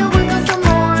 wiggle, wiggle, wiggle some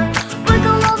more.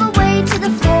 Wiggle all the way to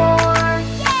the floor.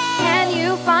 Can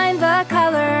you find the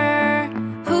color?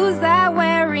 Who's that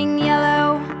wearing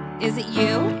yellow? Is it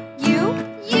you? You?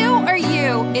 You or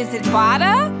you? Is it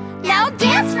Bada? Now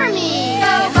dance for me.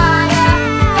 Go Bada,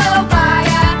 go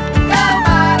Bada, go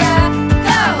Bada,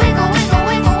 go. Wiggle, wiggle,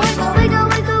 wiggle, wiggle, Wiggle,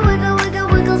 wiggle, wiggle, wiggle,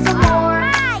 wiggle some more.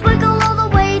 Wiggle all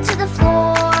the way to the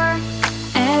floor.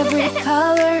 Every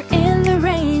color in the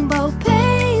rainbow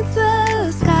paints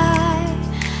the sky.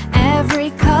 Every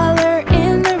color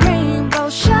in the rainbow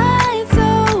shines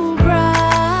so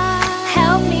bright.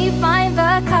 Help me find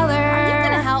the color. Are you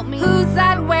gonna help me? Who's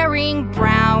that wearing wearing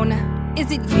brown.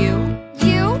 Is it you?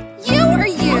 You or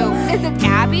you? Is it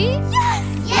Abby? Yes!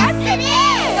 Yes, it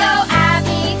is! Go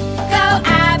Abby, go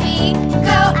Abby,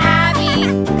 go Abby,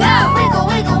 go! Wiggle,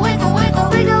 wiggle, wiggle, wiggle,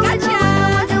 wiggle, Gotcha.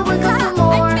 wiggle, wiggle, wiggle some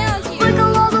more. I found you.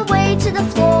 Wiggle all the way to the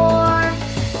floor.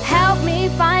 Help me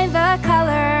find the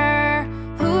color.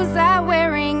 Who's that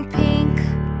wearing pink?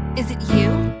 Is it you?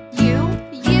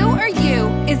 You or you?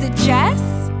 Is it Jess?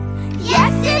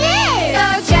 Yes, it is! Go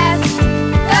Jess,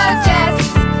 go Jess,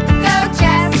 go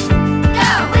Jess, go!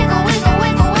 Wiggle, wiggle,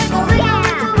 wiggle, wiggle, wiggle, Yeah.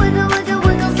 wiggle, wiggle,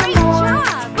 wiggle some Great more.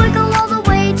 job. Wiggle all the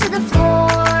way to the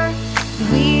floor.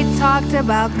 We talked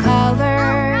about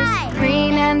colors, Alright.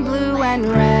 green and blue and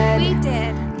red. We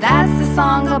did. That's the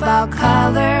song about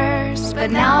colors, but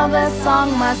now the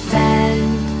song must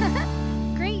end.